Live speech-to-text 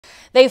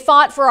They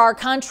fought for our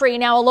country.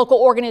 Now a local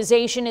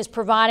organization is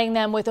providing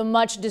them with a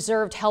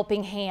much-deserved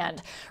helping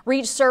hand.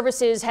 Reach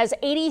Services has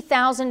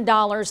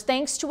 $80,000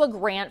 thanks to a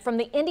grant from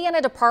the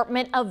Indiana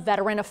Department of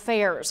Veteran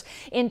Affairs.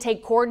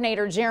 Intake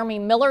Coordinator Jeremy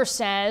Miller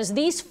says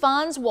these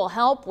funds will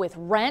help with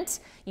rent,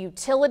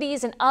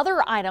 utilities, and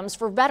other items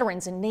for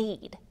veterans in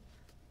need.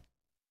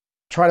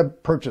 Try to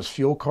purchase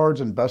fuel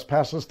cards and bus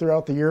passes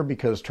throughout the year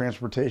because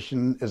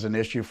transportation is an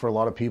issue for a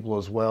lot of people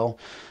as well.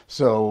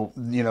 So,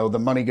 the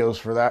money goes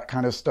for that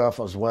kind of stuff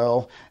as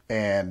well.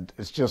 And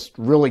it's just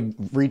really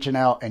reaching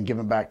out and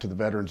giving back to the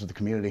veterans of the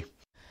community.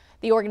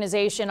 The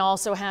organization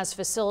also has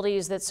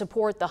facilities that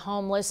support the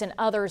homeless and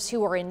others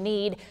who are in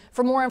need.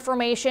 For more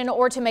information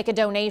or to make a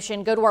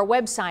donation, go to our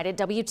website at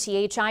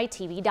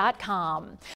WTHI-TV.com.